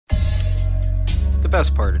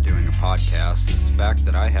best part of doing a podcast is the fact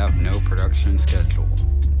that I have no production schedule.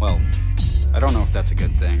 Well, I don't know if that's a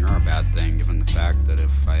good thing or a bad thing, given the fact that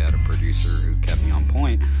if I had a producer who kept me on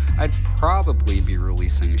point, I'd probably be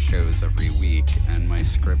releasing shows every week, and my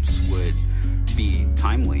scripts would be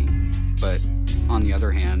timely. But on the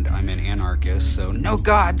other hand, I'm an anarchist, so no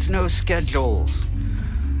gods, no schedules!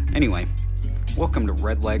 Anyway, welcome to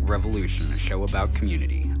Red Leg Revolution, a show about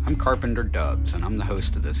community. I'm Carpenter Dubs, and I'm the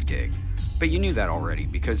host of this gig. But you knew that already,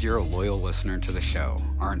 because you're a loyal listener to the show,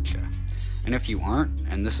 aren't you? And if you aren't,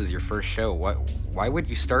 and this is your first show, why would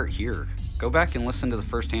you start here? Go back and listen to the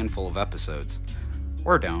first handful of episodes.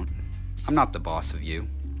 Or don't. I'm not the boss of you.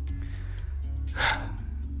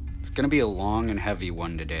 It's gonna be a long and heavy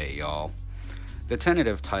one today, y'all. The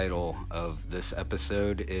tentative title of this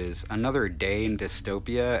episode is Another Day in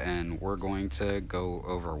Dystopia, and we're going to go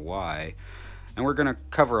over why. And we're going to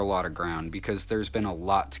cover a lot of ground, because there's been a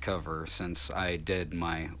lot to cover since I did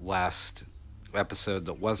my last episode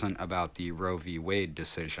that wasn't about the Roe v. Wade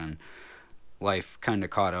decision. Life kind of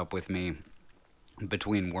caught up with me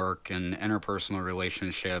between work and interpersonal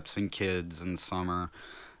relationships and kids and summer,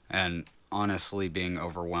 and honestly being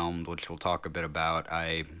overwhelmed, which we'll talk a bit about.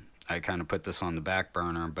 I kind of put this on the back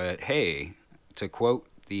burner, but hey, to quote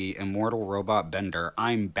the immortal robot Bender,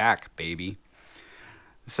 I'm back, baby.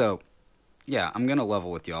 So, yeah, I'm gonna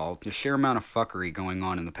level with y'all. The sheer amount of fuckery going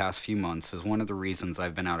on in the past few months is one of the reasons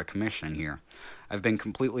I've been out of commission here. I've been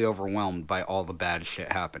completely overwhelmed by all the bad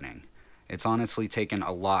shit happening. It's honestly taken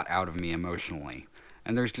a lot out of me emotionally,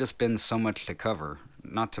 and there's just been so much to cover,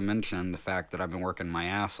 not to mention the fact that I've been working my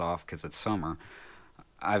ass off because it's summer.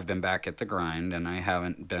 I've been back at the grind, and I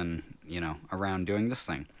haven't been, around doing this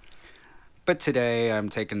thing. But today, I'm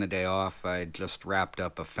taking the day off. I just wrapped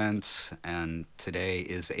up a fence, and today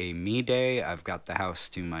is a me day. I've got the house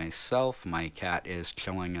to myself. My cat is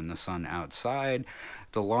chilling in the sun outside.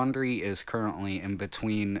 The laundry is currently in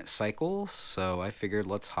between cycles, so I figured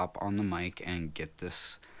let's hop on the mic and get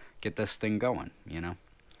this thing going,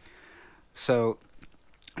 So,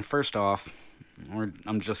 first off,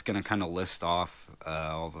 I'm just going to kind of list off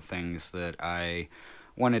all the things that I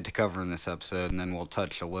wanted to cover in this episode, and then we'll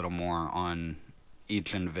touch a little more on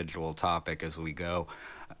each individual topic as we go.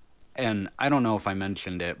 And I don't know if I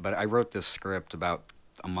mentioned it, but I wrote this script about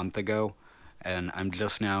a month ago, and I'm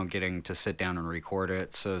just now getting to sit down and record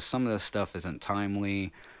it, so some of this stuff isn't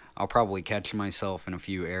timely. I'll probably catch myself in a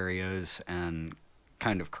few areas and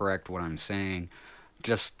kind of correct what I'm saying.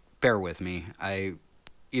 Just bear with me. I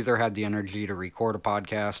either had the energy to record a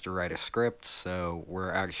podcast or write a script, so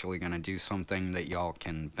we're actually going to do something that y'all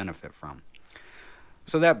can benefit from.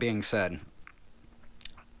 So that being said,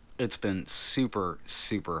 it's been super,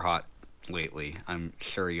 super hot lately. I'm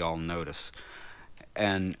sure y'all notice.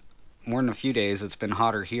 And more than a few days, it's been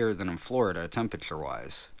hotter here than in Florida,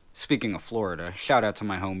 temperature-wise. Speaking of Florida, shout out to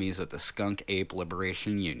my homies at the Skunk Ape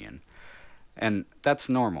Liberation Union. And that's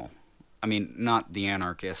normal. I mean, not the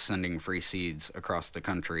anarchists sending free seeds across the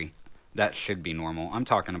country. That should be normal. I'm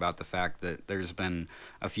talking about the fact that there's been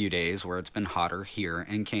a few days where it's been hotter here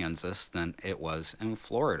in Kansas than it was in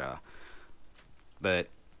Florida. But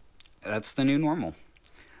that's the new normal.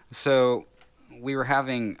 So we were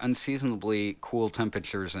having unseasonably cool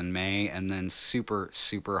temperatures in May, and then super,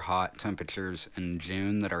 super hot temperatures in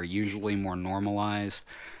June that are usually more normalized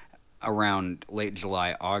around late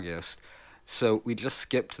July, August. So we just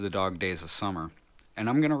skipped the dog days of summer. And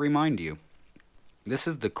I'm going to remind you, this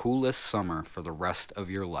is the coolest summer for the rest of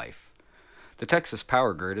your life. The Texas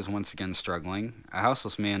power grid is once again struggling. A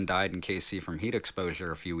houseless man died in KC from heat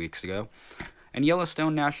exposure a few weeks ago. And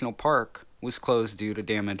Yellowstone National Park was closed due to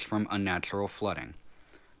damage from unnatural flooding.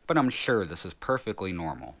 But I'm sure this is perfectly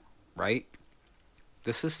normal, right?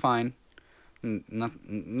 This is fine.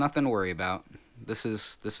 Nothing to worry about. This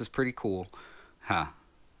is pretty cool.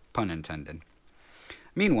 Pun intended.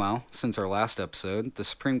 Meanwhile, since our last episode, the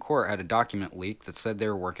Supreme Court had a document leak that said they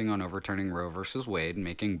were working on overturning Roe v. Wade,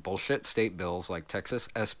 making bullshit state bills like Texas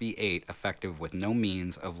SB 8 effective with no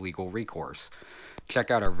means of legal recourse.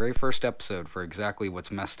 Check out our very first episode for exactly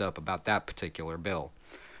what's messed up about that particular bill.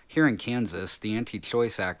 Here in Kansas, the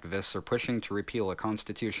anti-choice activists are pushing to repeal a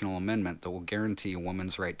constitutional amendment that will guarantee a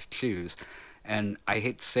woman's right to choose, and I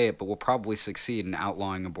hate to say it, but will probably succeed in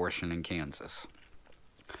outlawing abortion in Kansas.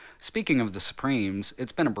 Speaking of the Supremes,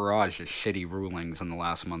 it's been a barrage of shitty rulings in the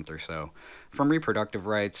last month or so. From reproductive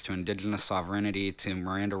rights to indigenous sovereignty to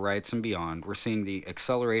Miranda rights and beyond, we're seeing the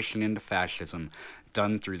acceleration into fascism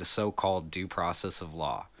done through the so-called due process of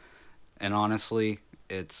law. And honestly,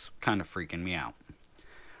 it's kind of freaking me out.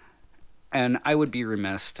 And I would be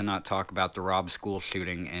remiss to not talk about the Robb school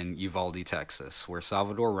shooting in Uvalde, Texas, where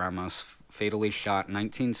Salvador Ramos fatally shot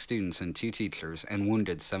 19 students and 2 teachers and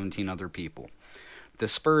wounded 17 other people.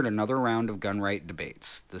 This spurred another round of gun right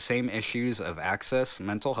debates. The same issues of access,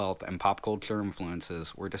 mental health, and pop culture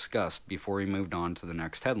influences were discussed before we moved on to the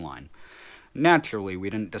next headline. Naturally, we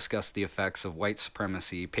didn't discuss the effects of white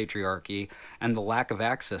supremacy, patriarchy, and the lack of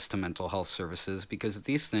access to mental health services because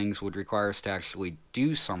these things would require us to actually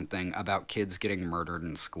do something about kids getting murdered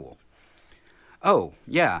in school. Oh,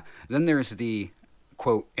 yeah, then there's the,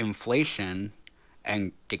 quote, inflation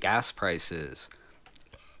and gas prices.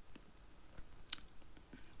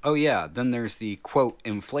 Oh, yeah, then there's the, quote,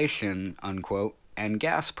 inflation, unquote, and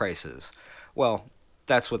gas prices. Well,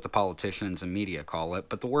 that's what the politicians and media call it,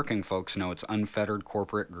 but the working folks know it's unfettered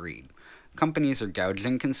corporate greed. Companies are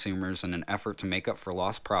gouging consumers in an effort to make up for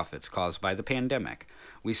lost profits caused by the pandemic.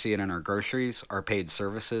 We see it in our groceries, our paid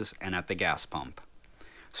services, and at the gas pump.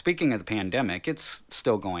 Speaking of the pandemic, it's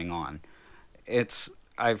still going on.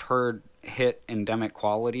 I've heard, hit endemic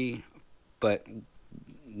quality, but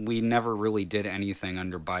we never really did anything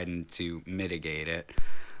under Biden to mitigate it.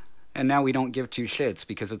 And now we don't give two shits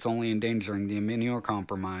because it's only endangering the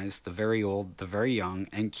immunocompromised, the very old, the very young,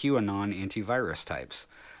 and QAnon antivirus types.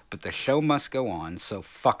 But the show must go on, so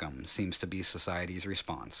fuck 'em seems to be society's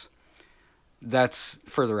response. That's,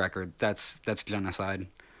 for the record, that's genocide.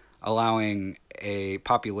 Allowing a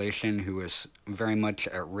population who is very much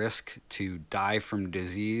at risk to die from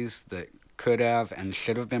disease that could have and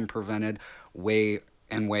should have been prevented way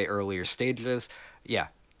earlier stages, yeah,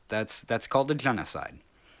 that's called a genocide.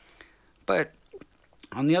 But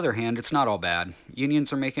on the other hand, it's not all bad.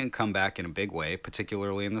 Unions are making a comeback in a big way,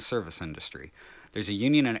 particularly in the service industry. There's a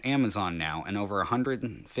union at Amazon now, and over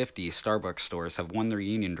 150 Starbucks stores have won their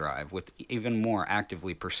union drive, with even more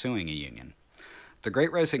actively pursuing a union. The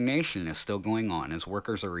Great Resignation is still going on as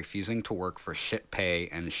workers are refusing to work for shit pay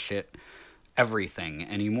and shit everything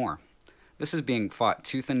anymore. This is being fought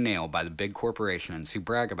tooth and nail by the big corporations who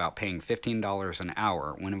brag about paying $15 an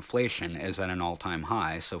hour when inflation is at an all-time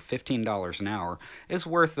high, so $15 an hour is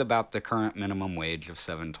worth about the current minimum wage of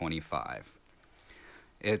 $7.25.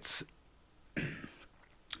 It's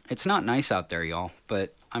not nice out there, y'all,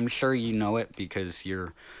 but I'm sure you know it because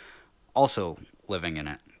you're also living in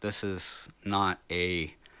it. This is not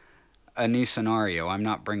a new scenario. I'm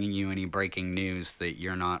not bringing you any breaking news that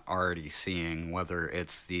you're not already seeing, whether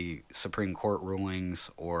it's the Supreme Court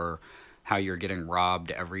rulings or how you're getting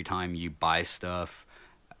robbed every time you buy stuff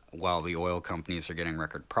while the oil companies are getting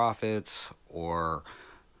record profits, or,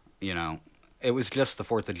 it was just the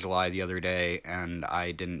 4th of July the other day, and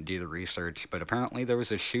I didn't do the research, but apparently there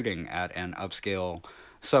was a shooting at an upscale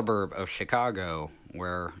suburb of Chicago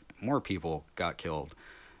where more people got killed.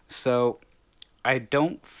 So I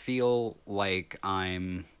don't feel like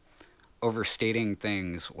I'm overstating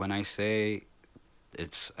things when I say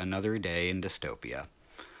it's another day in dystopia.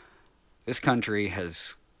 This country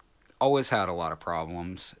has always had a lot of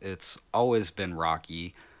problems. It's always been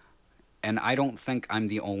rocky. And I don't think I'm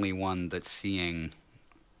the only one that's seeing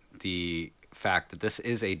the fact that this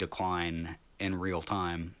is a decline in real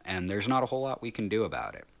time, and there's not a whole lot we can do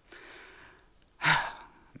about it.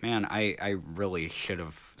 Man, I really should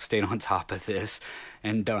have stayed on top of this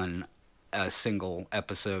and done a single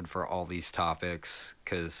episode for all these topics,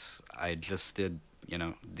 because I just did,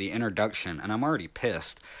 the introduction, and I'm already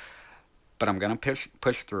pissed. But I'm going to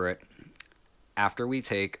push through it after we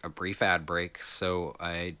take a brief ad break so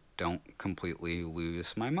I don't completely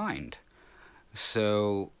lose my mind.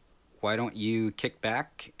 So why don't you kick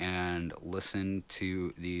back and listen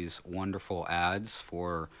to these wonderful ads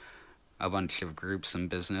for a bunch of groups and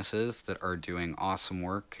businesses that are doing awesome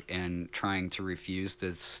work in trying to refuse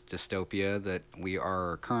this dystopia that we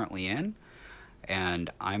are currently in.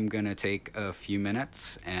 And I'm going to take a few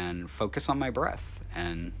minutes and focus on my breath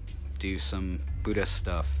and do some Buddhist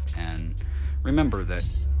stuff and remember that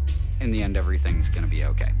in the end everything's going to be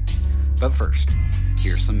okay. But first,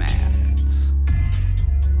 here's some ads.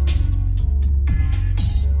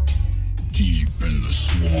 Deep in the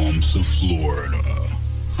swamps of Florida,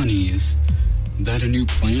 Honey, is that a new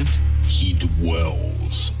plant? he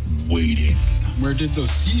dwells, waiting Where did those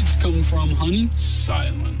seeds come from, honey?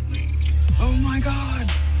 silently, Oh my god,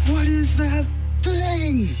 what is that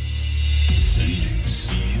thing? sending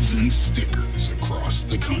seeds and stickers across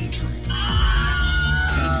the country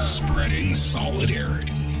and spreading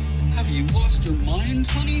solidarity. Have you lost your mind,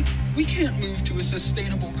 honey? We can't move to a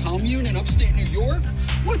sustainable commune in upstate New York.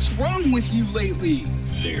 What's wrong with you lately?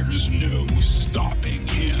 There's no stopping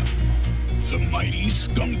him. The mighty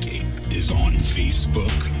Skunk Ape is on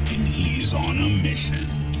Facebook, and he's on a mission.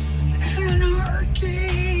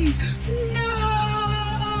 Anarchy!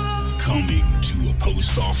 No! Coming to a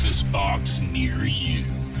post office box near you,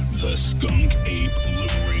 the Skunk Ape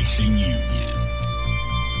Liberation Union.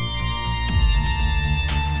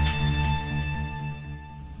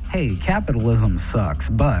 Hey, capitalism sucks,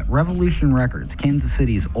 but Revolution Records, Kansas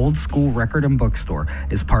City's old school record and bookstore,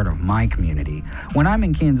 is part of my community. When I'm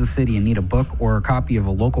in Kansas City and need a book or a copy of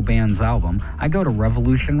a local band's album, I go to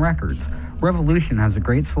Revolution Records. Revolution has a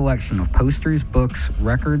great selection of posters, books,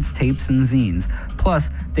 records, tapes, and zines. Plus,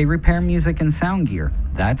 they repair music and sound gear.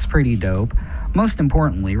 That's pretty dope. Most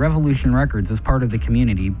importantly, Revolution Records is part of the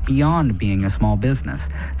community beyond being a small business.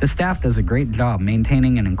 The staff does a great job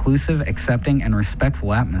maintaining an inclusive, accepting, and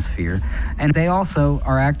respectful atmosphere, and they also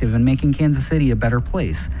are active in making Kansas City a better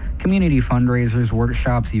place. Community fundraisers,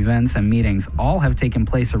 workshops, events, and meetings all have taken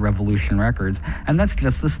place at Revolution Records, and that's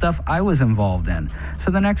just the stuff I was involved in.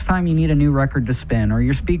 So the next time you need a new record to spin or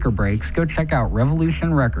your speaker breaks, go check out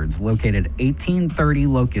Revolution Records, located 1830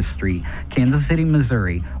 Locust Street, Kansas City,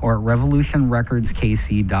 Missouri, or at revolutionrecordskc.com.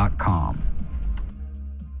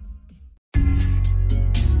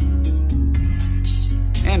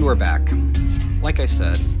 And we're back. Like I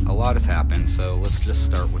said, a lot has happened, so let's just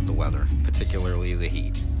start with the weather, particularly the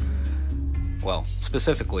heat. Well,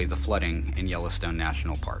 specifically the flooding in Yellowstone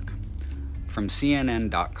National Park. From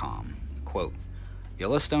CNN.com, quote,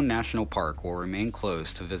 Yellowstone National Park will remain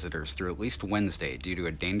closed to visitors through at least Wednesday due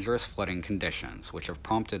to dangerous flooding conditions, which have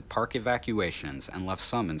prompted park evacuations and left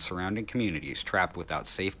some in surrounding communities trapped without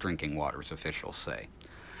safe drinking waters, officials say.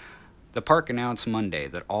 The park announced Monday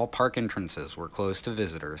that all park entrances were closed to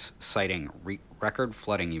visitors, citing record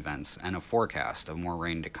flooding events and a forecast of more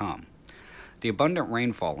rain to come. The abundant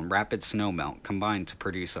rainfall and rapid snowmelt combined to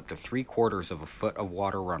produce up to 3/4 of a foot of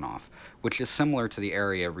water runoff, which is similar to the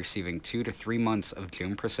area receiving 2 to 3 months of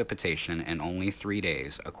June precipitation in only 3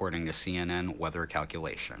 days, according to CNN weather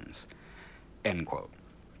calculations. End quote.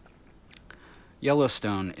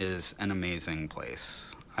 Yellowstone is an amazing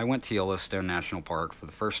place. I went to Yellowstone National Park for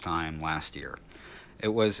the first time last year. It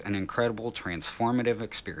was an incredible, transformative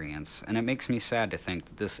experience, and it makes me sad to think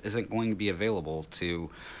that this isn't going to be available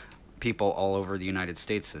to people all over the United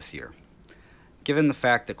States this year. Given the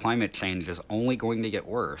fact that climate change is only going to get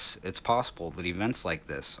worse, it's possible that events like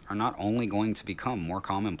this are not only going to become more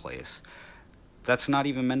commonplace. That's not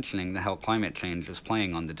even mentioning how climate change is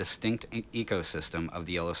playing on the distinct ecosystem of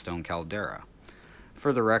the Yellowstone caldera.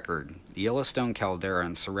 For the record, the Yellowstone caldera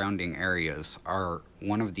and surrounding areas are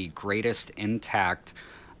one of the greatest intact,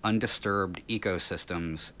 undisturbed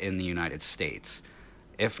ecosystems in the United States,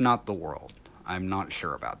 if not the world. I'm not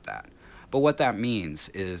sure about that. But what that means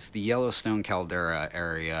is the Yellowstone caldera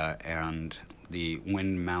area and the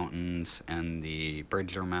Wind Mountains and the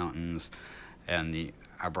Bridger Mountains and the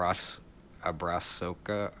Abrashka.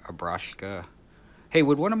 Hey,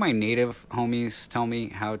 would one of my native homies tell me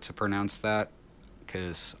how to pronounce that?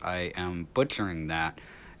 Because I am butchering that.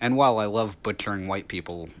 And while I love butchering white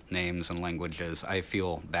people names and languages, I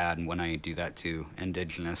feel bad when I do that to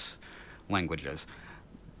indigenous languages.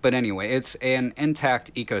 But anyway, it's an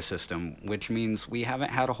intact ecosystem, which means we haven't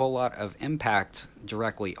had a whole lot of impact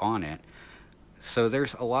directly on it. So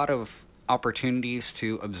there's a lot of opportunities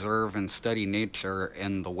to observe and study nature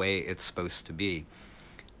in the way it's supposed to be.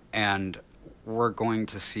 And we're going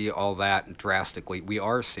to see all that drastically, we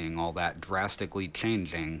are seeing all that drastically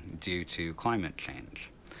changing due to climate change.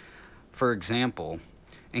 For example,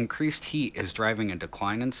 increased heat is driving a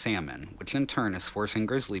decline in salmon, which in turn is forcing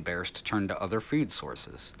grizzly bears to turn to other food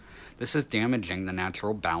sources. This is damaging the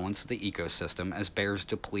natural balance of the ecosystem as bears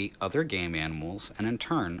deplete other game animals, and in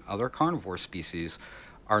turn, other carnivore species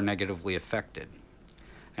are negatively affected.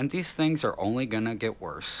 And these things are only going to get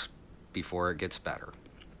worse before it gets better.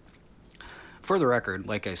 For the record,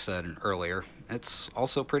 like I said earlier, it's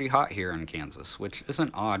also pretty hot here in Kansas, which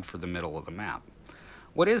isn't odd for the middle of the map.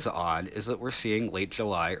 What is odd is that we're seeing late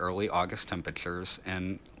July, early August temperatures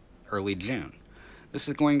in early June. This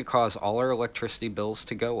is going to cause all our electricity bills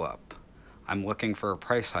to go up. I'm looking for a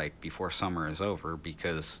price hike before summer is over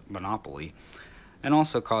because monopoly, and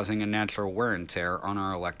also causing a natural wear and tear on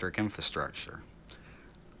our electric infrastructure.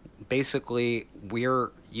 Basically,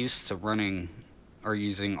 we're used to running or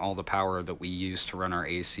using all the power that we use to run our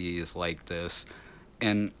ACs like this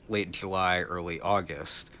in late July, early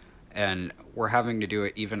August. And we're having to do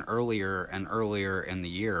it even earlier and earlier in the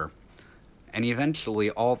year. And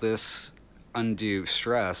eventually all this undue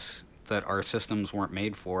stress that our systems weren't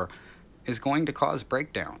made for is going to cause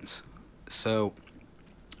breakdowns. So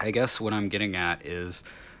I guess what I'm getting at is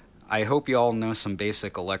I hope you all know some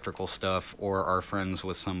basic electrical stuff or are friends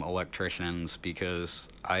with some electricians, because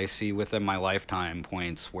I see within my lifetime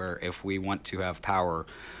points where if we want to have power,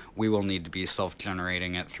 we will need to be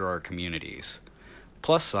self-generating it through our communities.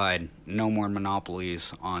 Plus side, no more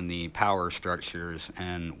monopolies on the power structures,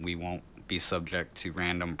 and we won't be subject to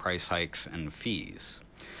random price hikes and fees.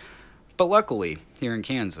 But luckily, here in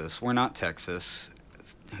Kansas, we're not Texas,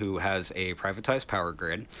 who has a privatized power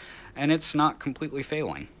grid, and it's not completely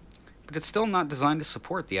failing. But it's still not designed to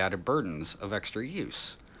support the added burdens of extra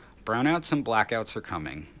use. Brownouts and blackouts are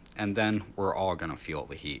coming, and then we're all going to feel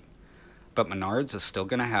the heat. But Menards is still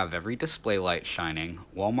going to have every display light shining,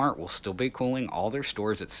 Walmart will still be cooling all their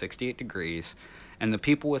stores at 68 degrees, and the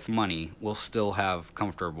people with money will still have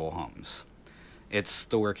comfortable homes. It's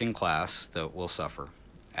the working class that will suffer,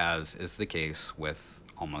 as is the case with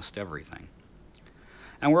almost everything.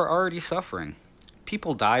 And we're already suffering.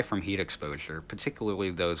 People die from heat exposure,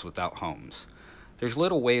 particularly those without homes. There's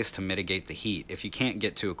little ways to mitigate the heat if you can't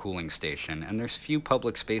get to a cooling station, and there's few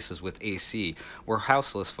public spaces with AC where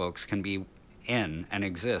houseless folks can be in and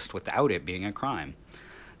exist without it being a crime.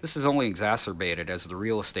 This is only exacerbated as the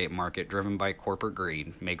real estate market, driven by corporate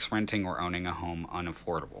greed, makes renting or owning a home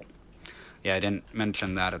unaffordable. Yeah, I didn't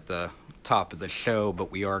mention that at the top of the show,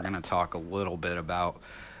 but we are going to talk a little bit about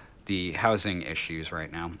the housing issues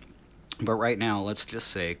right now. But right now, let's just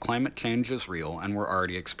say climate change is real, and we're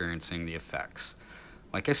already experiencing the effects.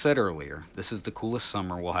 Like I said earlier, this is the coolest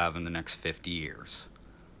summer we'll have in the next 50 years,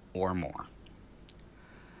 or more.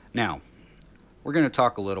 Now, we're going to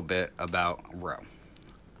talk a little bit about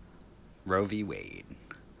Roe v. Wade.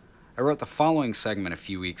 I wrote the following segment a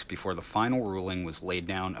few weeks before the final ruling was laid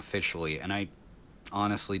down officially, and I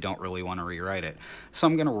honestly don't really want to rewrite it. So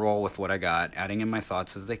I'm going to roll with what I got, adding in my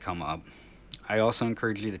thoughts as they come up. I also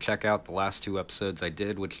encourage you to check out the last 2 episodes I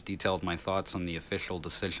did, which detailed my thoughts on the official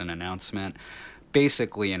decision announcement,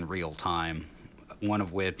 basically in real time, one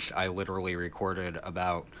of which I literally recorded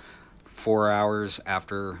about 4 hours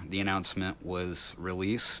after the announcement was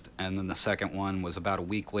released, and then the second one was about a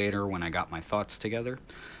week later when I got my thoughts together.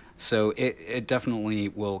 So it definitely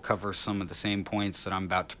will cover some of the same points that I'm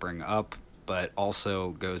about to bring up, but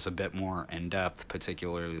also goes a bit more in depth,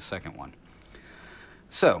 particularly the second one.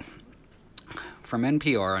 So, from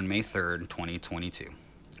NPR on May 3rd, 2022,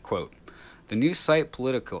 quote, "The news site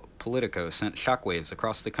Politico sent shockwaves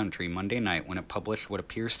across the country Monday night when it published what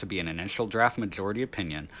appears to be an initial draft majority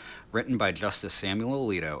opinion written by Justice Samuel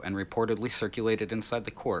Alito and reportedly circulated inside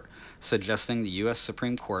the court, suggesting the U.S.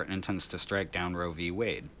 Supreme Court intends to strike down Roe v.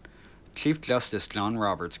 Wade. Chief Justice John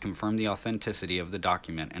Roberts confirmed the authenticity of the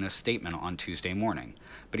document in a statement on Tuesday morning,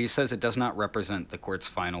 but he says it does not represent the court's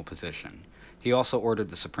final position. He also ordered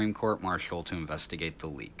the Supreme Court Marshal to investigate the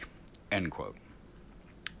leak." End quote.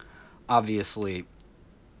 Obviously,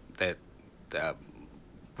 that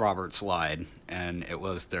Roberts lied, and it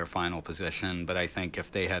was their final position, but I think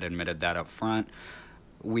if they had admitted that up front,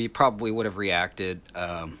 we probably would have reacted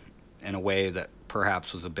in a way that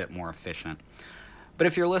perhaps was a bit more efficient. But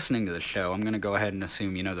if you're listening to this show, I'm going to go ahead and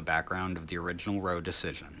assume you know the background of the original Roe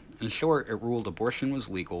decision. In short, it ruled abortion was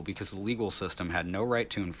legal because the legal system had no right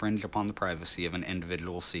to infringe upon the privacy of an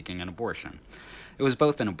individual seeking an abortion. It was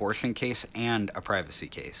both an abortion case and a privacy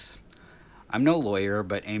case. I'm no lawyer,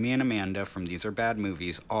 but Amy and Amanda from These Are Bad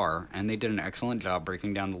Movies are, and they did an excellent job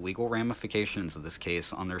breaking down the legal ramifications of this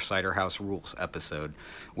case on their Cider House Rules episode,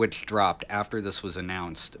 which dropped after this was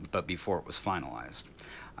announced, but before it was finalized.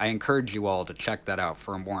 I encourage you all to check that out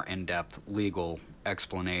for a more in-depth legal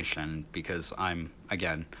explanation, because I'm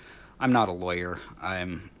not a lawyer.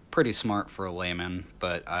 I'm pretty smart for a layman,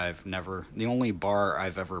 but the only bar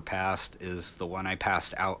I've ever passed is the one I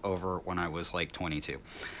passed out over when I was like 22.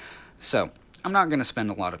 So, I'm not going to spend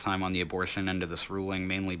a lot of time on the abortion end of this ruling,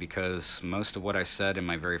 mainly because most of what I said in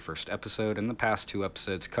my very first episode and the past 2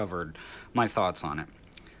 episodes covered my thoughts on it.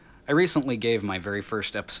 I recently gave my very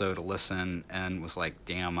first episode a listen and was like,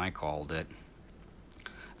 damn, I called it.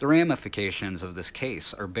 The ramifications of this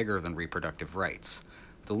case are bigger than reproductive rights.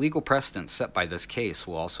 The legal precedent set by this case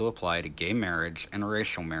will also apply to gay marriage,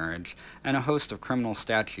 interracial marriage, and a host of criminal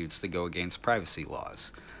statutes that go against privacy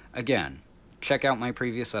laws. Again, check out my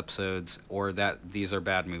previous episodes or that These Are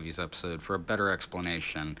Bad Movies episode for a better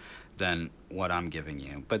explanation than what I'm giving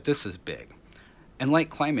you. But this is big. And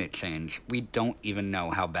like climate change, we don't even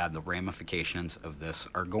know how bad the ramifications of this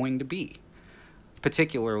are going to be,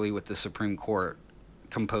 particularly with the Supreme Court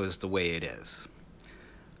composed the way it is.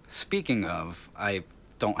 Speaking of, I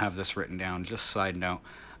don't have this written down, just side note.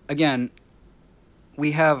 Again,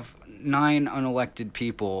 we have 9 unelected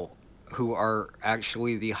people who are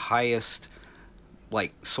actually the highest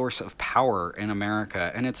source of power in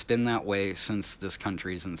America, and it's been that way since this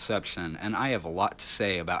country's inception. And I have a lot to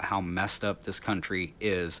say about how messed up this country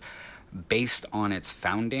is based on its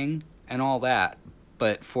founding and all that.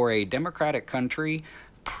 But for a democratic country,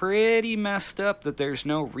 pretty messed up that there's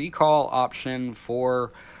no recall option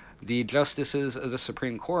for the justices of the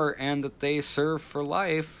Supreme Court and that they serve for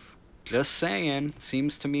life. Just saying.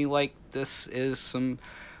 Seems to me like this is some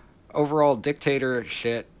overall dictator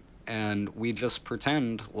shit, and we just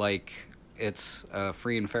pretend like it's a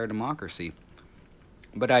free and fair democracy.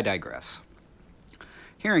 But I digress.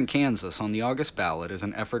 Here in Kansas, on the August ballot, is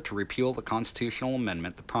an effort to repeal the constitutional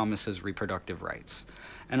amendment that promises reproductive rights.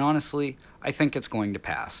 And honestly, I think it's going to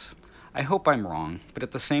pass. I hope I'm wrong, but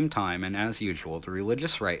at the same time, and as usual, the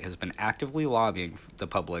religious right has been actively lobbying the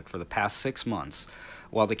public for the past 6 months,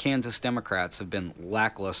 while the Kansas Democrats have been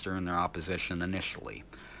lackluster in their opposition initially.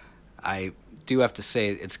 I do have to say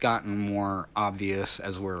it's gotten more obvious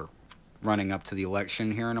as we're running up to the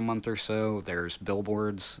election here in a month or so. There's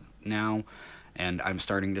billboards now, and I'm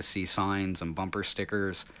starting to see signs and bumper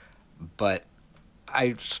stickers, but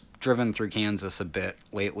I've driven through Kansas a bit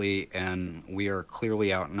lately, and we are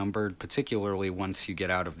clearly outnumbered, particularly once you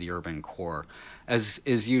get out of the urban core, as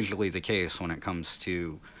is usually the case when it comes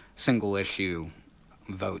to single-issue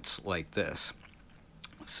votes like this.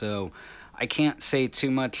 So I can't say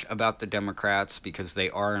too much about the Democrats because they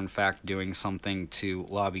are, in fact, doing something to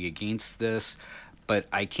lobby against this, but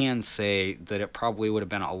I can say that it probably would have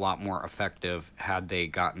been a lot more effective had they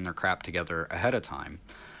gotten their crap together ahead of time.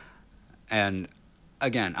 And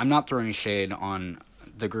again, I'm not throwing shade on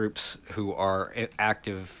the groups who are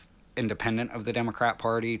active independent of the Democrat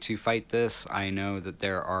Party to fight this. I know that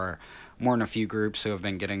there are more than a few groups who have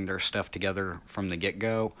been getting their stuff together from the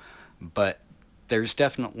get-go, but there's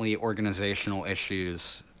definitely organizational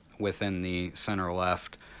issues within the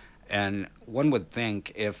center-left, and one would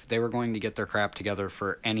think if they were going to get their crap together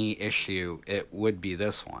for any issue, it would be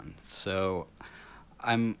this one. So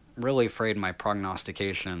I'm really afraid my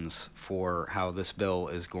prognostications for how this bill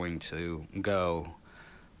is going to go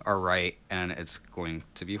are right, and it's going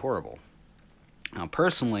to be horrible. Now,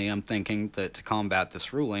 personally, I'm thinking that to combat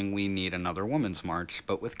this ruling, we need another women's march,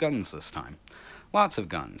 but with guns this time. Lots of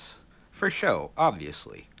guns. For show,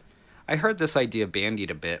 obviously. I heard this idea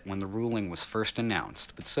bandied a bit when the ruling was first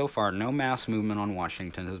announced, but so far no mass movement on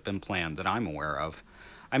Washington has been planned that I'm aware of.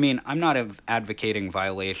 I mean, I'm not advocating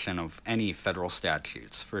violation of any federal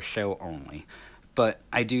statutes, for show only, but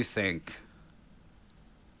I do think...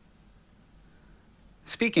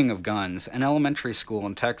 Speaking of guns, an elementary school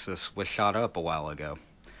in Texas was shot up a while ago.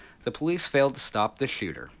 The police failed to stop the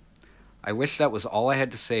shooter. I wish that was all I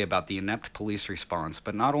had to say about the inept police response,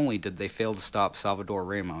 but not only did they fail to stop Salvador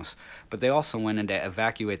Ramos, but they also went in to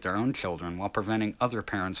evacuate their own children while preventing other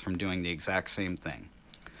parents from doing the exact same thing.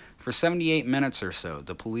 For 78 minutes or so,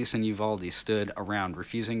 the police in Uvalde stood around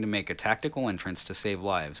refusing to make a tactical entrance to save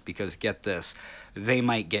lives because, get this, they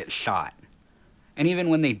might get shot. And even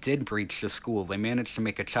when they did breach the school, they managed to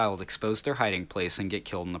make a child expose their hiding place and get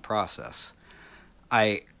killed in the process.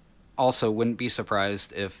 I also wouldn't be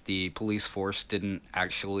surprised if the police force didn't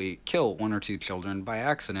actually kill 1 or 2 children by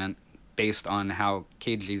accident based on how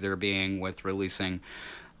cagey they're being with releasing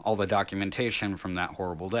all the documentation from that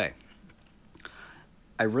horrible day.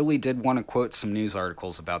 I really did want to quote some news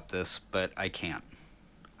articles about this, but I can't.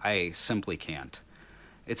 I simply can't.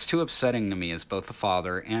 It's too upsetting to me as both a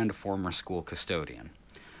father and a former school custodian.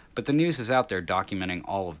 But the news is out there documenting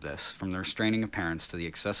all of this, from the restraining of parents to the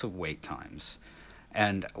excessive wait times.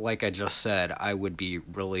 And like I just said, I would be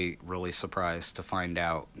really, really surprised to find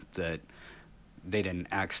out that they didn't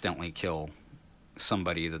accidentally kill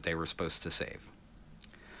somebody that they were supposed to save.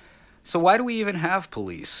 So why do we even have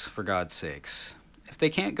police, for God's sakes? If they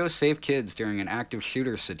can't go save kids during an active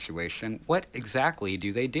shooter situation, what exactly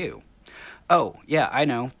do they do? Oh, yeah, I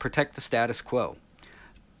know, protect the status quo.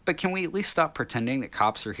 But can we at least stop pretending that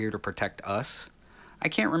cops are here to protect us? I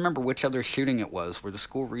can't remember which other shooting it was where the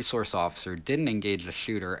school resource officer didn't engage the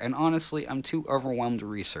shooter, and honestly, I'm too overwhelmed to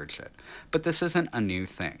research it. But this isn't a new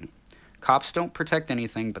thing. Cops don't protect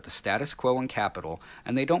anything but the status quo and Capitol,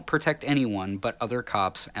 and they don't protect anyone but other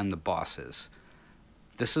cops and the bosses.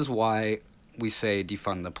 This is why we say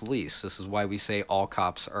defund the police. This is why we say all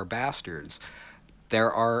cops are bastards.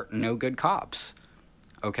 There are no good cops.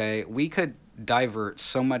 Okay? We could divert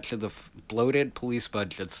so much of the bloated police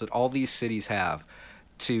budgets that all these cities have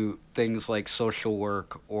to things like social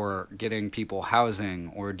work or getting people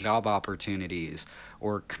housing or job opportunities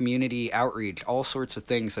or community outreach, all sorts of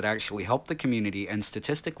things that actually help the community and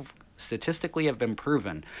statistically have been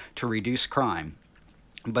proven to reduce crime.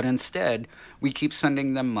 But instead, we keep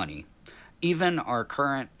sending them money. Even our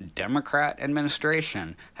current Democrat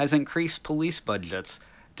administration has increased police budgets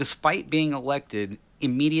despite being elected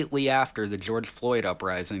immediately after the George Floyd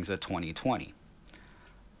uprisings of 2020.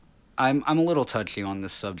 I'm a little touchy on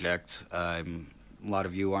this subject. A lot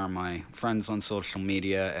of you are my friends on social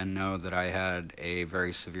media and know that I had a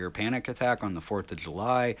very severe panic attack on the 4th of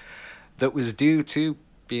July that was due to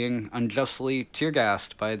being unjustly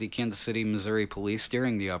tear-gassed by the Kansas City, Missouri police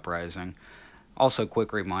during the uprising. Also,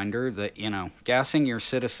 quick reminder that, gassing your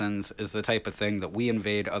citizens is the type of thing that we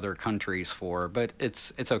invade other countries for, but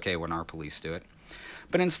it's okay when our police do it.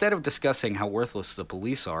 But instead of discussing how worthless the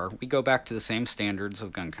police are, we go back to the same standards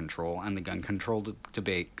of gun control, and the gun control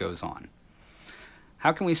debate goes on.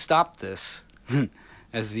 How can we stop this,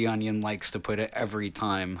 as The Onion likes to put it every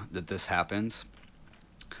time that this happens?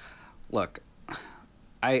 Look,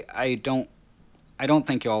 I don't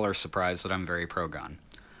think y'all are surprised that I'm very pro-gun.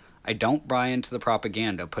 I don't buy into the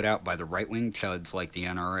propaganda put out by the right-wing chuds like the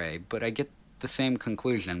NRA, but I get the same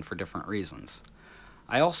conclusion for different reasons.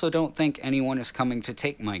 I also don't think anyone is coming to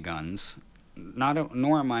take my guns,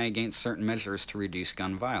 nor am I against certain measures to reduce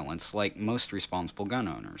gun violence, like most responsible gun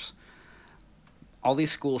owners. All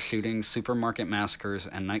these school shootings, supermarket massacres,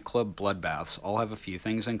 and nightclub bloodbaths all have a few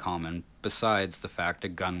things in common besides the fact a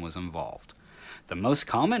gun was involved. The most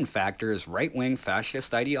common factor is right-wing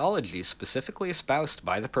fascist ideology specifically espoused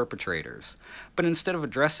by the perpetrators. But instead of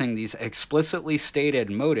addressing these explicitly stated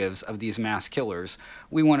motives of these mass killers,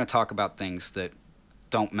 we want to talk about things that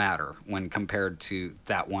don't matter when compared to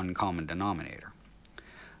that one common denominator.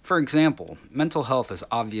 For example, mental health is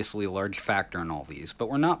obviously a large factor in all these, but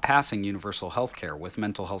we're not passing universal health care with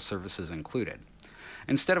mental health services included.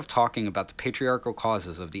 Instead of talking about the patriarchal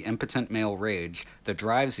causes of the impotent male rage that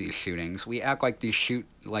drives these shootings, we act like these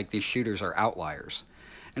shooters are outliers.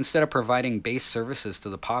 Instead of providing base services to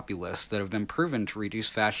the populace that have been proven to reduce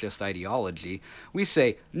fascist ideology, we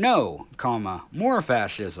say, no, more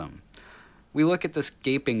fascism. We look at this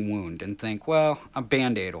gaping wound and think, well, a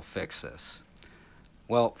Band-Aid will fix this.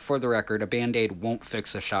 Well, for the record, a Band-Aid won't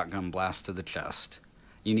fix a shotgun blast to the chest.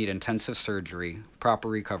 You need intensive surgery, proper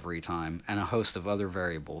recovery time, and a host of other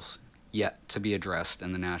variables yet to be addressed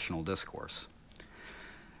in the national discourse.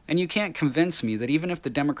 And you can't convince me that even if the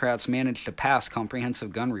Democrats managed to pass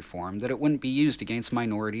comprehensive gun reform, that it wouldn't be used against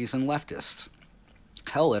minorities and leftists.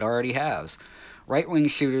 Hell, it already has. Right-wing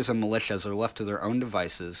shooters and militias are left to their own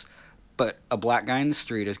devices, but a black guy in the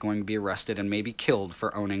street is going to be arrested and maybe killed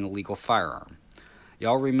for owning a legal firearm.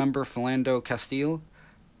 Y'all remember Philando Castile?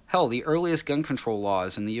 Hell, the earliest gun control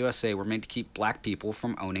laws in the USA were made to keep black people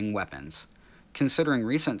from owning weapons. Considering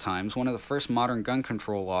recent times, one of the first modern gun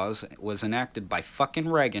control laws was enacted by fucking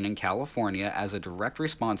Reagan in California as a direct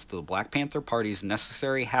response to the Black Panther Party's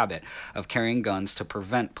necessary habit of carrying guns to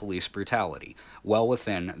prevent police brutality, well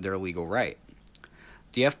within their legal right.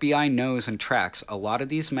 The FBI knows and tracks a lot of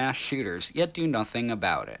these mass shooters, yet do nothing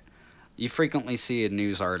about it. You frequently see in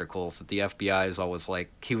news articles that the FBI is always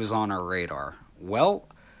like, he was on our radar. Well,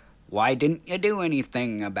 why didn't you do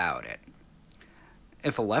anything about it?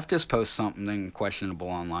 If a leftist posts something questionable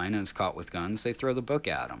online and is caught with guns, they throw the book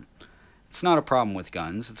at him. It's not a problem with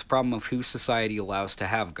guns, it's a problem of who society allows to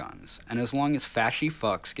have guns. And as long as fashy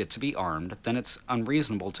fucks get to be armed, then it's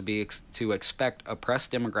unreasonable to expect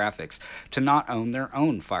oppressed demographics to not own their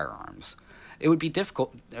own firearms. It would be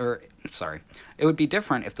different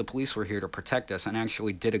if the police were here to protect us and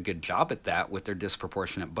actually did a good job at that with their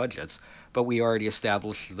disproportionate budgets, but we already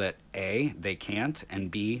established that A, they can't,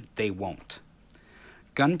 and B, they won't.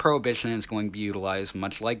 Gun prohibition is going to be utilized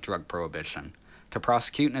much like drug prohibition, to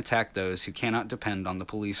prosecute and attack those who cannot depend on the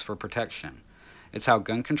police for protection. It's how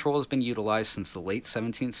gun control has been utilized since the late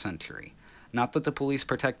 17th century. Not that the police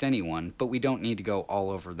protect anyone, but we don't need to go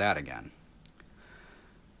all over that again.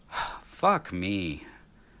 Fuck me.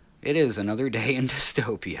 It is another day in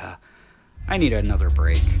dystopia. I need another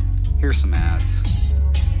break. Here's some ads.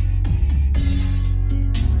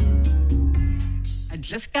 I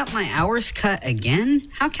just got my hours cut again?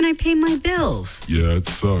 How can I pay my bills? Yeah, it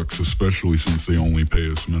sucks, especially since they only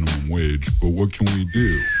pay us minimum wage. But what can we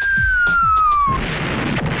do?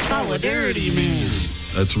 Solidarity Man.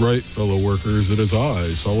 That's right, fellow workers. It is I,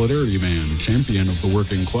 Solidarity Man, champion of the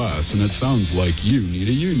working class, and it sounds like you need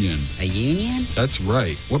a union. A union? That's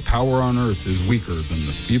right. What power on earth is weaker than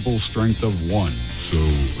the feeble strength of one? So,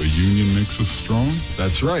 a union makes us strong?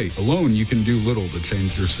 That's right. Alone, you can do little to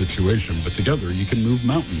change your situation, but together you can move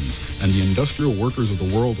mountains, and the industrial workers of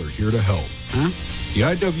the world are here to help. Huh? The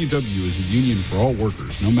IWW is a union for all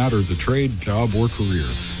workers, no matter the trade, job, or career,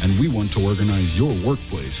 and we want to organize your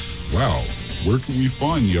workplace. Wow. Where can we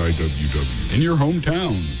find the IWW? In your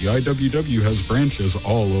hometown. The IWW has branches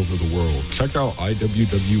all over the world. Check out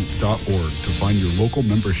IWW.org to find your local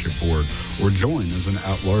membership board or join as an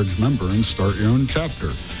at-large member and start your own chapter.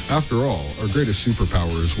 After all, our greatest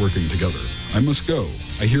superpower is working together. I must go.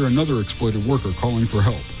 I hear another exploited worker calling for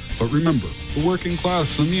help. But remember, the working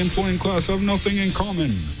class and the employing class have nothing in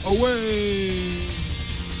common. Away!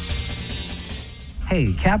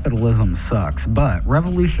 Hey, capitalism sucks, but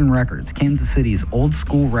Revolution Records, Kansas City's old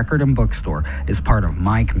school record and bookstore, is part of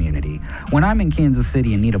my community. When I'm in Kansas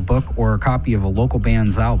City and need a book or a copy of a local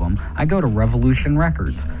band's album, I go to Revolution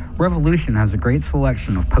Records. Revolution has a great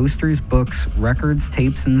selection of posters, books, records,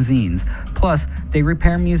 tapes, and zines. Plus, they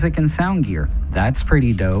repair music and sound gear. That's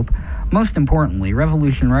pretty dope. Most importantly,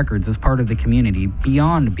 Revolution Records is part of the community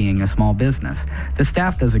beyond being a small business. The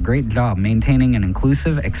staff does a great job maintaining an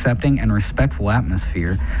inclusive, accepting, and respectful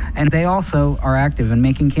atmosphere, and they also are active in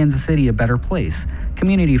making Kansas City a better place.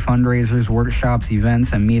 Community fundraisers, workshops,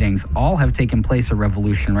 events, and meetings all have taken place at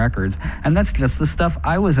Revolution Records, and that's just the stuff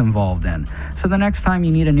I was involved in. So the next time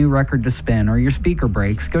you need a new record to spin or your speaker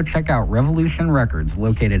breaks, go check out Revolution Records,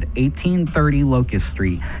 located 1830 Locust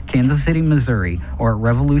Street, Kansas City, Missouri, or at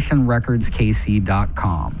revolutionrecordskc.com.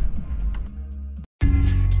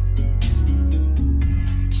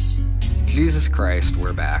 Jesus Christ,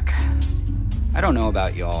 we're back. I don't know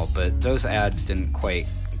about y'all, but those ads didn't quite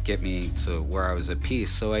get me to where I was at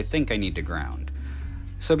peace, so I think I need to ground.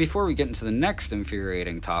 So before we get into the next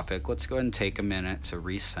infuriating topic, let's go ahead and take a minute to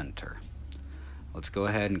recenter. Let's go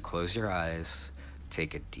ahead and close your eyes,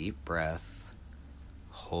 take a deep breath,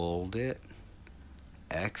 hold it,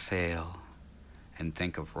 exhale, and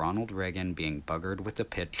think of Ronald Reagan being buggered with a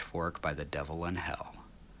pitchfork by the devil in hell.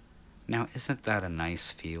 Now, isn't that a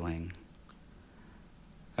nice feeling?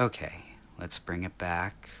 Okay, let's bring it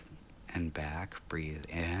back and back. Breathe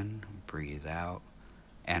in, breathe out,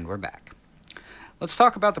 and we're back. Let's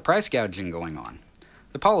talk about the price gouging going on.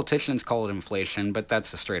 The politicians call it inflation, but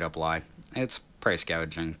that's a straight-up lie. It's price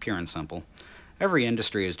gouging, pure and simple. Every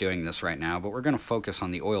industry is doing this right now, but we're going to focus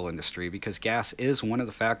on the oil industry because gas is one of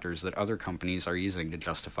the factors that other companies are using to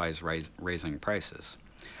justify raising prices.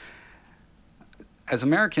 As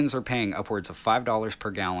Americans are paying upwards of $5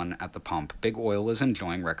 per gallon at the pump, big oil is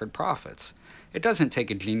enjoying record profits. It doesn't take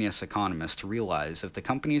a genius economist to realize if the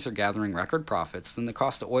companies are gathering record profits, then the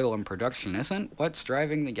cost of oil in production isn't what's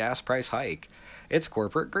driving the gas price hike. It's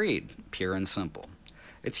corporate greed, pure and simple.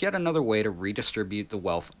 It's yet another way to redistribute the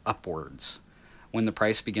wealth upwards. When the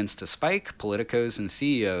price begins to spike, politicos and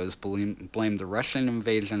CEOs blame the Russian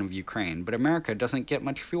invasion of Ukraine, but America doesn't get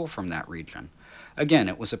much fuel from that region. Again,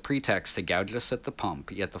 it was a pretext to gouge us at the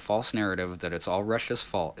pump, yet the false narrative that it's all Russia's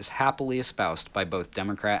fault is happily espoused by both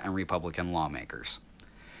Democrat and Republican lawmakers.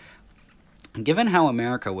 Given how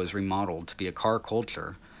America was remodeled to be a car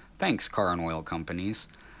culture, thanks car and oil companies,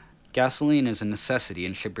 gasoline is a necessity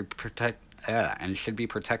and should be protected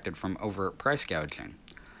from overt price gouging.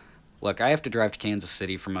 Look, I have to drive to Kansas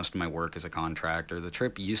City for most of my work as a contractor. The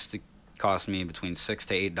trip used to cost me between $6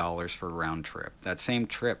 to $8 for a round trip. That same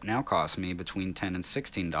trip now costs me between $10 and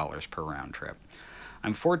 $16 per round trip.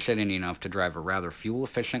 I'm fortunate enough to drive a rather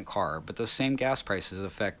fuel-efficient car, but those same gas prices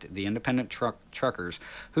affect the independent truckers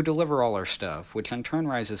who deliver all our stuff, which in turn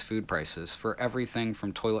rises food prices for everything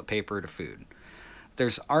from toilet paper to food.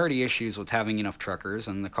 There's already issues with having enough truckers,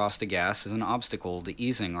 and the cost of gas is an obstacle to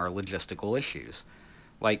easing our logistical issues.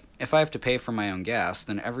 Like, if I have to pay for my own gas,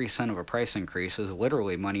 then every cent of a price increase is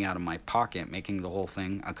literally money out of my pocket, making the whole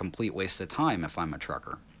thing a complete waste of time if I'm a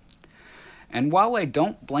trucker. And while I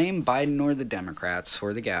don't blame Biden or the Democrats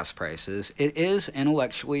for the gas prices, it is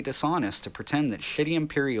intellectually dishonest to pretend that shitty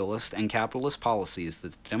imperialist and capitalist policies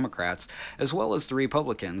that the Democrats, as well as the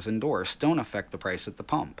Republicans, endorse don't affect the price at the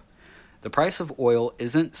pump. The price of oil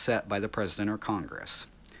isn't set by the president or Congress.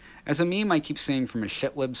 As a meme I keep seeing from a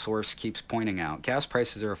shitlib source keeps pointing out, gas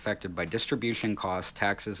prices are affected by distribution costs,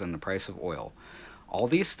 taxes, and the price of oil. All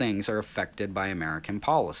these things are affected by American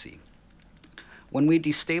policy. When we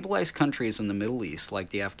destabilize countries in the Middle East,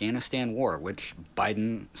 like the Afghanistan war, which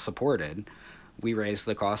Biden supported, we raise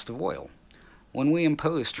the cost of oil. When we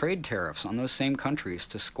impose trade tariffs on those same countries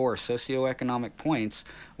to score socioeconomic points,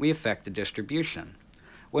 we affect the distribution.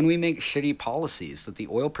 When we make shitty policies that the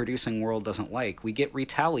oil-producing world doesn't like, we get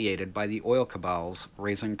retaliated by the oil cabals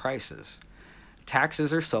raising prices.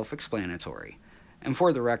 Taxes are self-explanatory. And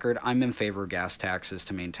for the record, I'm in favor of gas taxes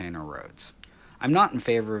to maintain our roads. I'm not in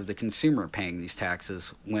favor of the consumer paying these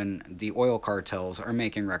taxes when the oil cartels are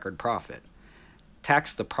making record profit.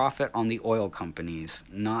 Tax the profit on the oil companies,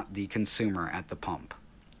 not the consumer at the pump.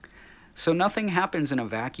 So nothing happens in a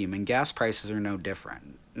vacuum, and gas prices are no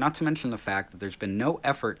different. Not to mention the fact that there's been no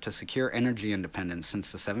effort to secure energy independence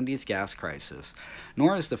since the 70s gas crisis,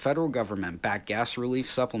 nor has the federal government backed gas relief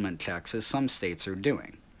supplement checks as some states are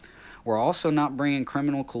doing. We're also not bringing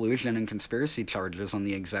criminal collusion and conspiracy charges on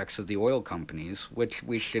the execs of the oil companies, which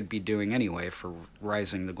we should be doing anyway for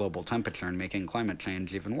rising the global temperature and making climate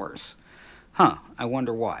change even worse. I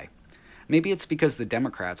wonder why. Maybe it's because the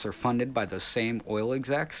Democrats are funded by those same oil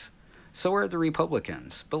execs? So are the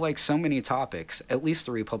Republicans, but like so many topics, at least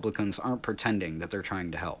the Republicans aren't pretending that they're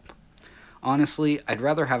trying to help. Honestly, I'd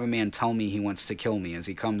rather have a man tell me he wants to kill me as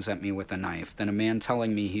he comes at me with a knife than a man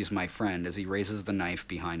telling me he's my friend as he raises the knife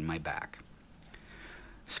behind my back.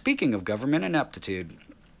 Speaking of government ineptitude,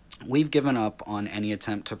 we've given up on any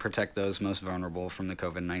attempt to protect those most vulnerable from the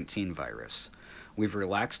COVID-19 virus. We've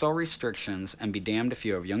relaxed all restrictions, and be damned if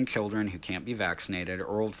you have young children who can't be vaccinated,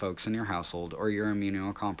 or old folks in your household, or you're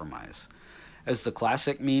immunocompromised. As the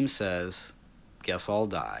classic meme says, guess I'll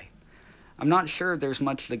die. I'm not sure there's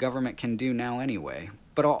much the government can do now anyway,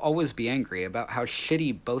 but I'll always be angry about how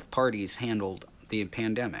shitty both parties handled the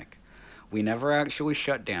pandemic. We never actually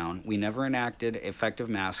shut down, we never enacted effective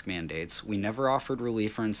mask mandates, we never offered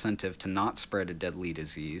relief or incentive to not spread a deadly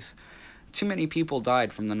disease. Too many people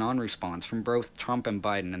died from the non-response from both Trump and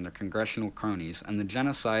Biden and their congressional cronies, and the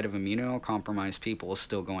genocide of immunocompromised people is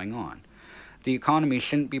still going on. The economy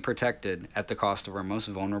shouldn't be protected at the cost of our most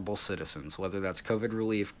vulnerable citizens, whether that's COVID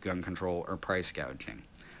relief, gun control, or price gouging.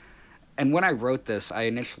 And when I wrote this, I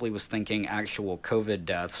initially was thinking actual COVID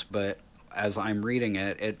deaths, but as I'm reading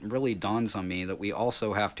it, it really dawns on me that we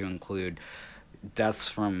also have to include deaths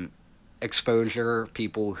from exposure,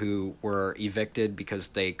 people who were evicted because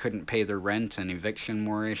they couldn't pay their rent and eviction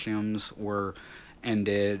moratoriums were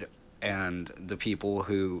ended, and the people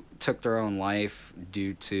who took their own life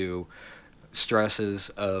due to stresses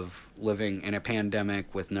of living in a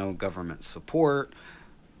pandemic with no government support,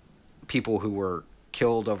 people who were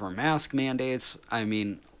killed over mask mandates. I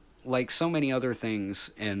mean, like so many other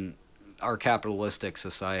things in our capitalistic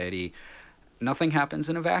society, nothing happens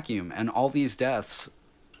in a vacuum, and all these deaths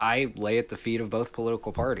I lay at the feet of both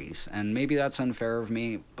political parties. And maybe that's unfair of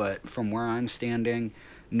me, but from where I'm standing,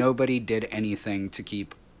 nobody did anything to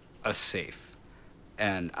keep us safe.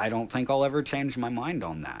 And I don't think I'll ever change my mind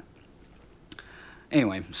on that.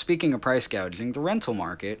 Anyway, speaking of price gouging, the rental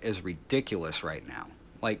market is ridiculous right now.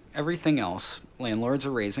 Like everything else, landlords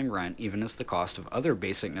are raising rent even as the cost of other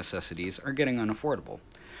basic necessities are getting unaffordable.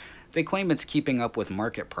 They claim it's keeping up with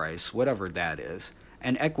market price, whatever that is,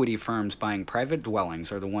 and equity firms buying private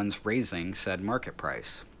dwellings are the ones raising said market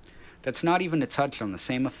price. That's not even to touch on the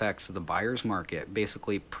same effects of the buyer's market,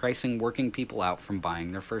 basically pricing working people out from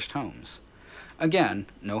buying their first homes. Again,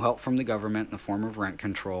 no help from the government in the form of rent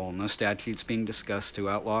control, no statutes being discussed to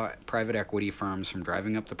outlaw private equity firms from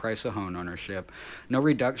driving up the price of home ownership, no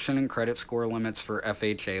reduction in credit score limits for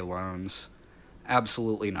FHA loans.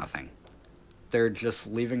 Absolutely nothing. They're just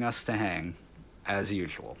leaving us to hang, as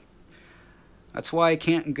usual. That's why I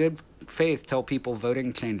can't in good faith tell people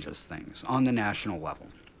voting changes things on the national level.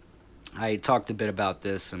 I talked a bit about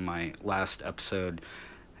this in my last episode,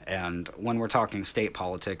 and when we're talking state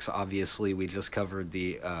politics, obviously we just covered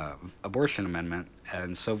the abortion amendment,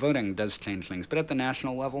 and so voting does change things. But at the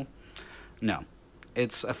national level, no.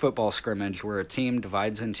 It's a football scrimmage where a team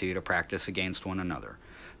divides in two to practice against one another.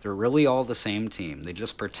 They're really all the same team. They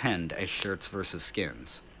just pretend as shirts versus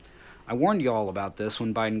skins. I warned you all about this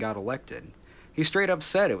when Biden got elected. He straight up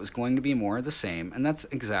said it was going to be more of the same, and that's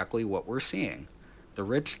exactly what we're seeing. The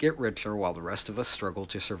rich get richer while the rest of us struggle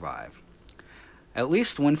to survive. At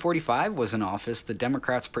least when 45 was in office, the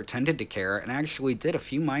Democrats pretended to care and actually did a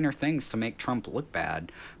few minor things to make Trump look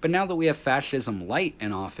bad. But now that we have fascism light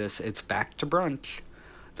in office, it's back to brunch.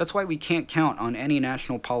 That's why we can't count on any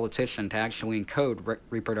national politician to actually encode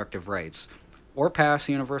reproductive rights, or pass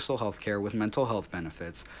universal health care with mental health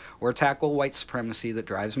benefits, or tackle white supremacy that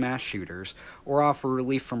drives mass shooters, or offer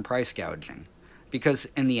relief from price gouging. Because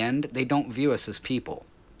in the end, they don't view us as people.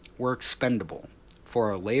 We're expendable.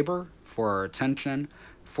 For our labor, for our attention,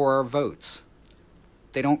 for our votes.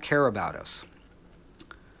 They don't care about us.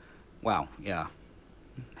 Wow, yeah.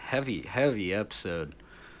 Heavy episode.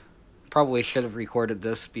 Probably should have recorded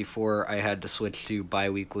this before I had to switch to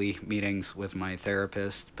bi-weekly meetings with my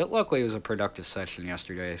therapist, but luckily it was a productive session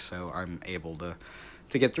yesterday, so I'm able to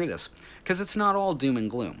get through this. Because it's not all doom and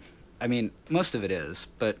gloom. I mean, most of it is,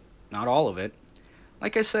 but not all of it.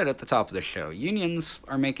 Like I said at the top of the show, unions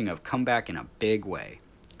are making a comeback in a big way.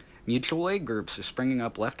 Mutual aid groups are springing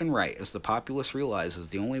up left and right as the populace realizes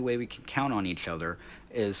the only way we can count on each other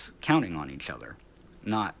is counting on each other,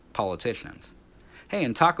 not politicians. Hey,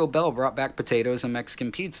 and Taco Bell brought back potatoes and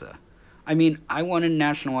Mexican pizza. I mean, I wanted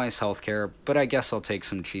nationalized healthcare, but I guess I'll take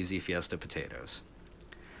some cheesy Fiesta potatoes.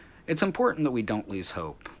 It's important that we don't lose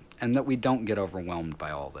hope, and that we don't get overwhelmed by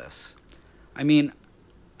all this. I mean,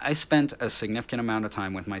 I spent a significant amount of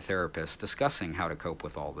time with my therapist discussing how to cope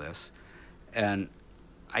with all this, and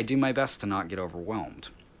I do my best to not get overwhelmed.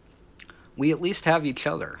 We at least have each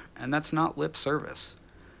other, and that's not lip service.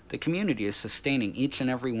 The community is sustaining each and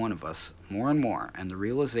every one of us more and more, and the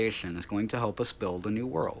realization is going to help us build a new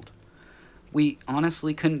world. We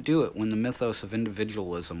honestly couldn't do it when the mythos of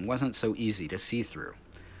individualism wasn't so easy to see through.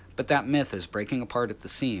 But that myth is breaking apart at the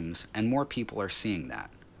seams, and more people are seeing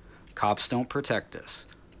that. Cops don't protect us.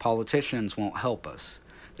 Politicians won't help us.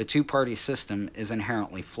 The two-party system is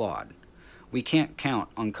inherently flawed. We can't count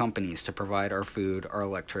on companies to provide our food, our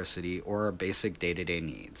electricity, or our basic day-to-day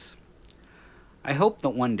needs. I hope that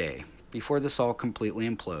one day, before this all completely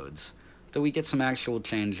implodes, that we get some actual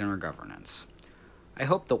change in our governance. I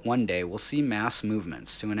hope that one day we'll see mass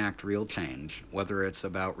movements to enact real change, whether it's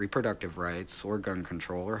about reproductive rights or gun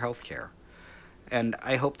control or healthcare. And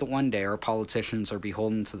I hope that one day our politicians are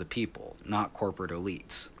beholden to the people, not corporate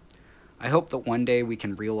elites. I hope that one day we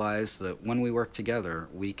can realize that when we work together,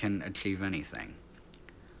 we can achieve anything.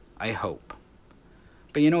 I hope.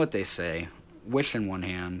 But you know what they say, wish in one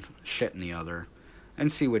hand, shit in the other,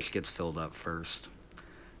 and see which gets filled up first.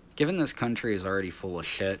 Given this country is already full of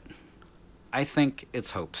shit, I think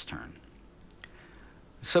it's hope's turn.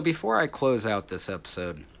 So before I close out this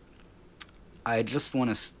episode, I just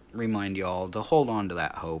want to remind y'all to hold on to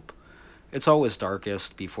that hope. It's always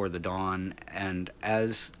darkest before the dawn, and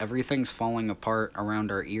as everything's falling apart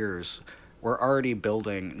around our ears, we're already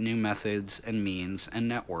building new methods and means and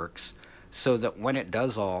networks so that when it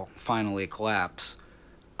does all finally collapse,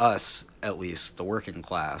 us, at least the working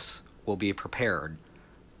class, will be prepared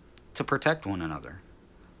to protect one another,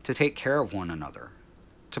 to take care of one another,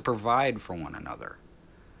 to provide for one another.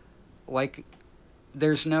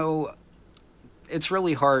 It's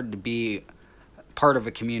really hard to be part of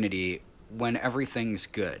a community when everything's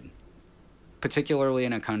good, particularly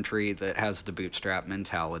in a country that has the bootstrap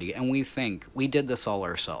mentality, and we think we did this all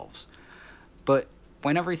ourselves. But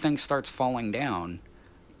when everything starts falling down,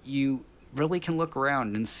 you really can look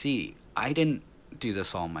around and see, I didn't do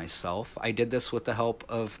this all myself. I did this with the help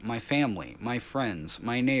of my family, my friends,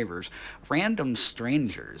 my neighbors, random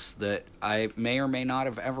strangers that I may or may not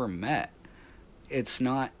have ever met. It's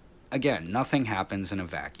not, again, nothing happens in a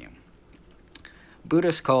vacuum.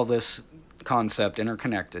 Buddhists call this concept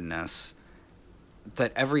interconnectedness,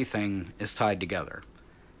 that everything is tied together.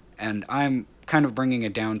 And I'm kind of bringing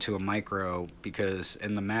it down to a micro because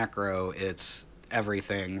in the macro, it's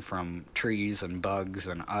everything from trees and bugs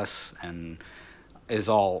and us and is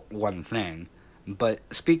all one thing. But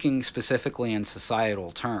speaking specifically in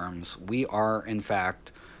societal terms, we are, in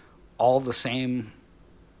fact, all the same,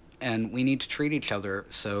 and we need to treat each other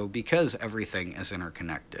so because everything is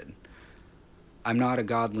interconnected. I'm not a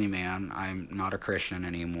godly man, I'm not a Christian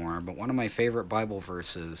anymore, but one of my favorite Bible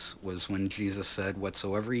verses was when Jesus said,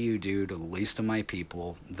 "Whatsoever you do to the least of my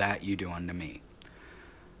people, that you do unto me."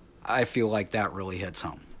 I feel like that really hits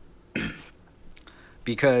home.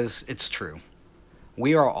 Because it's true.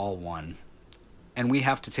 We are all one, and we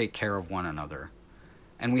have to take care of one another,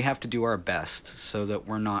 and we have to do our best so that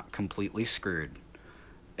we're not completely screwed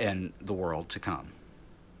in the world to come.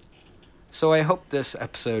 So I hope this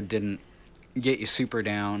episode didn't get you super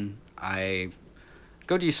down.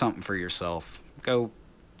 Go do something for yourself. Go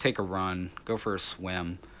take a run, go for a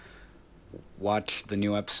swim, watch the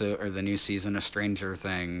new episode or the new season of Stranger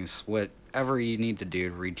Things, whatever you need to do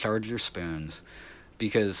to recharge your spoons.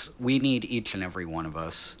 Because we need each and every one of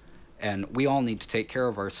us, and we all need to take care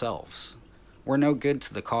of ourselves. We're no good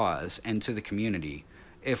to the cause and to the community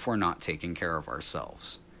if we're not taking care of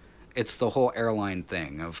ourselves. It's the whole airline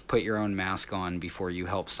thing of put your own mask on before you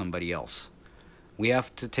help somebody else. We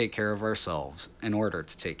have to take care of ourselves in order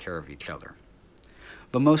to take care of each other.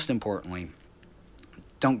 But most importantly,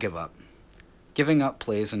 don't give up. Giving up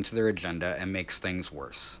plays into their agenda and makes things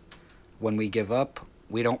worse. When we give up,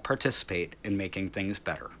 we don't participate in making things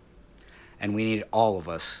better. And we need all of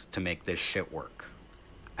us to make this shit work.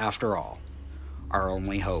 After all, our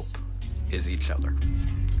only hope is each other.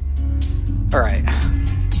 Alright,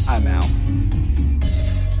 I'm out.